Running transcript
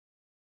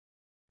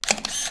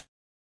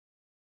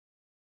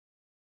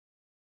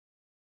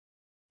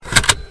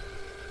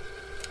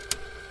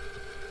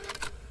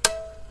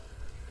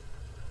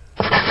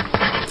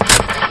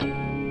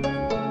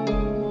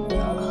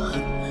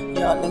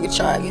nigga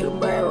try to get a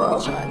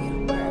bankroll.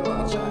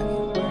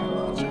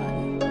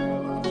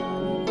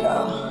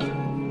 Yeah.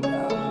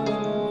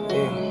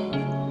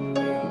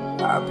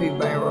 RP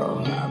Bankroll.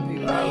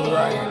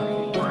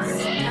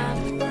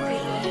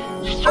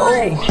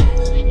 Rydah.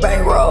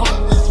 Oh,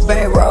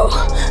 bankroll.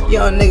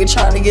 Young nigga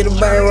trying to get a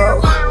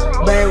bankroll.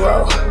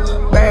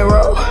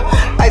 Bankroll.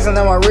 Icing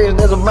on my wrist,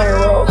 there's a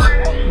bankroll.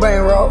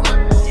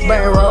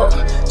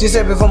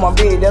 Giuseppe for my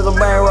bitch, there's a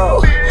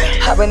bankroll.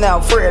 Hopping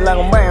out free like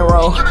a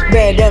bankroll.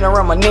 Bandana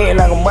around my neck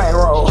like a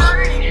bankroll.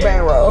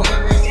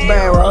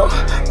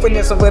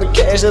 Finessing for the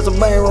cash, there's a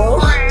bankroll.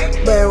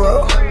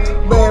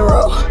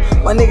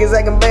 My niggas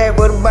acting bad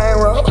for the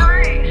bankroll.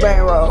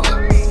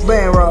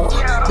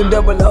 The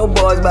double O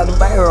boys by the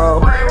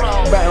bankroll.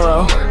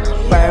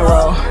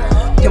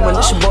 Them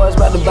militia boys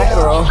by the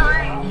bankroll.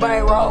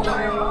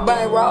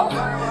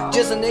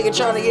 Just a nigga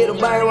trying to get a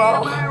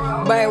bankroll.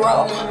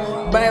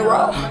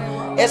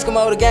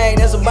 Eskimo the gang,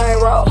 that's a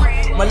bankroll.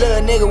 My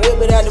little nigga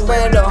whip it out the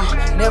bando.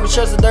 Never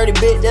trust a dirty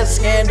bitch, that's a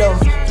scandal.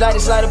 Flighty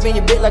slide up in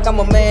your bit like I'm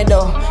a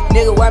Mando.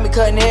 Nigga, why me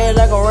cutting hair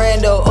like a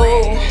rando? Oh,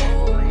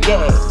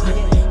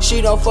 yeah.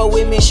 She don't fuck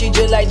with me, she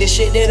just like the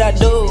shit that I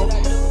do.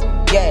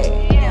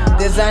 Yeah.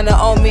 Designer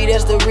on me,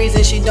 that's the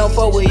reason she don't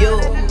fuck with you.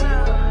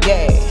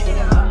 Yeah.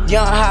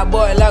 Young hot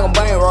boy like a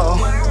bankroll.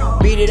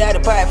 Beat it out the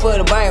pipe for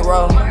the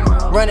bankroll.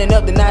 Running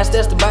up the notch,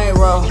 that's the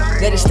bankroll.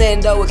 Let it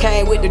stand over,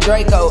 came with the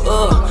Draco.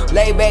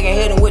 Lay back and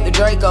hit him with the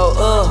Draco.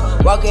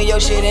 Walk in your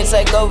shit and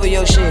take over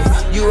your shit.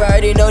 You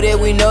already know that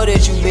we know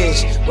that you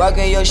bitch. Walk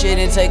in your shit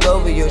and take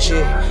over your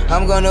shit.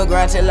 I'm gonna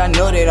grind till I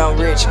know that I'm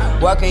rich.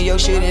 Walk in your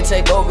shit and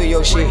take over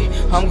your shit.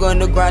 I'm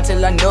gonna grind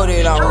till I know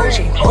that I'm rich.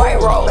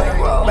 Bankroll.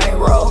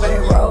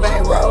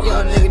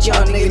 Young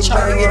nigga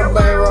trying to get a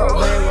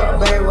bankroll.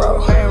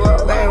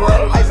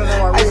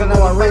 Icing on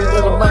my wrist,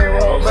 there's a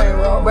bankroll.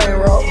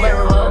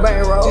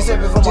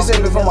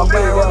 Giuseppe for my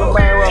bankroll.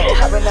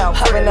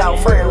 Hopping out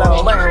free like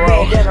a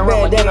bankroll.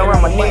 Bandana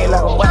around my neck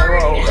like a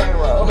bankroll.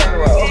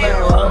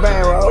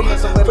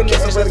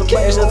 Finessing for the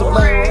cash, there's a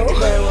bankroll.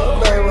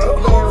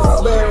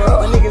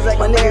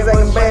 My niggas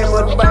acting bad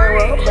for the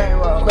bankroll.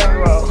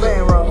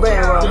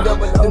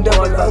 Them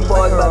double O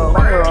boys by the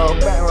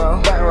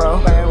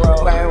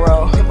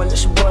bankroll. Them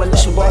militia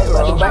boys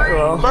by the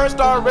bankroll. First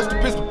star, rest in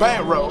peace to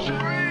bankroll.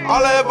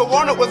 All I ever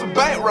wanted was a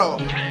bankroll.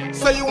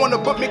 Say you wanna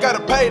book me,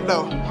 gotta pay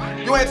though.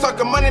 You ain't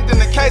talking money, then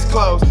the case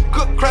closed.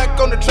 Cook crack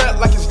on the trap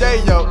like it's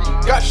day, yo.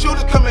 Got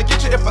shooters come and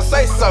get you if I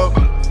say so.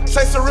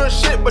 Say some real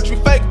shit, but you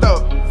fake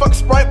though. Fuck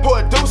Sprite, pour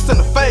a deuce in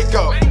the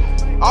Fago.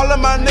 All of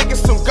my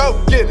niggas some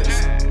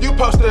go-getters. You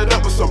posted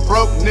up with some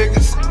broke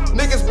niggas.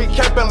 Niggas be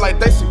capping like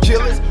they some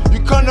killers. You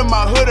come to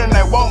my hood and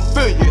they won't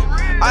feel you.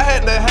 I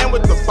had to hang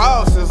with the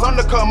bosses. On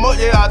the come up,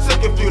 yeah, I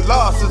took a few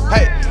losses.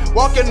 Hey,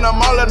 walking the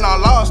mall and I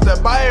lost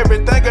it. Buy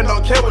everything and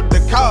don't care what the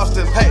cost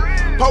is. Hey,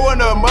 pouring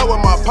them up with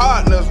my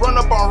partners. Run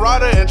up on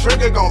Rydah and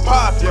Trigger gon'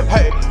 pop you.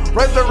 Hey,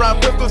 race around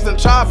pistols and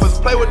choppers.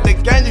 Play with the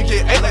gang, you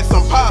get ate like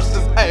some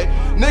pastors. Hey,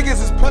 niggas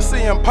is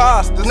pussy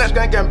imposters. Next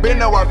gang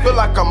Gambino, I feel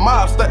like a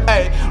mobster.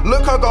 Hey,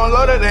 look her gon'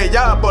 load it at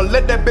y'all, but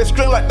let that bitch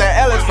scream like that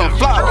L.L.C. from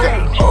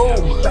Flocka. Oh,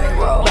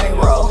 bankroll.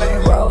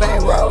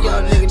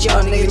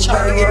 Young nigga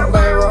trying to get a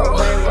bankroll.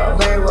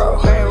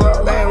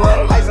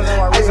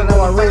 Icing on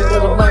my wrist,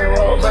 there's a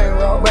bankroll.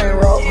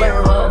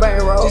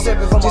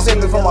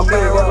 Giuseppe for my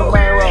bankroll.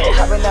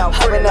 Hopping out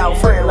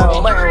free like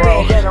a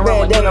bankroll.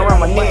 Bandana around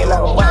my neck like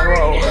a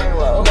bankroll.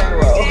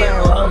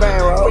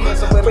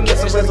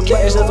 Finessing for the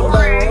cash, there's a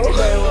bankroll.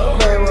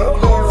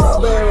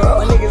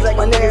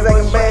 My niggas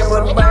acting bad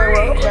for the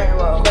bankroll.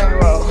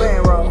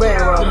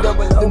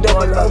 Them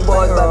double O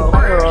boys by the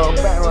bankroll.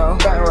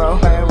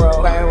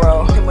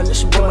 Them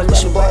militia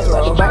boys by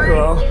the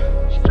bankroll.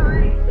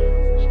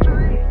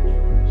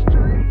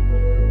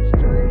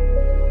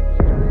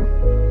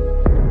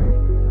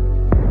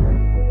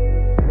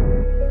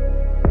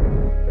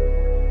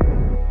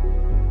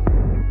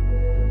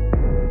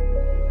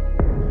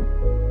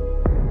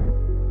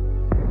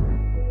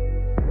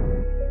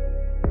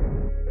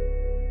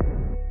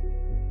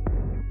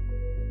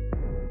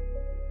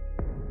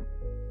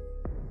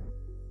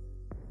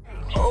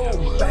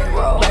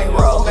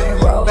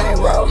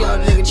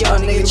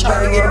 Young nigga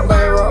trying to get a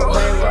bankroll.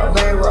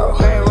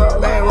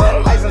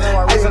 Icing on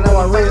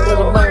my wrist, there's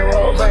a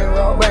bankroll.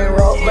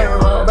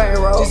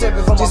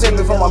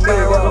 Giuseppe for my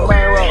bankroll.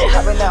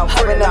 Hopping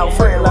out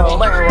free like a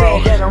bankroll.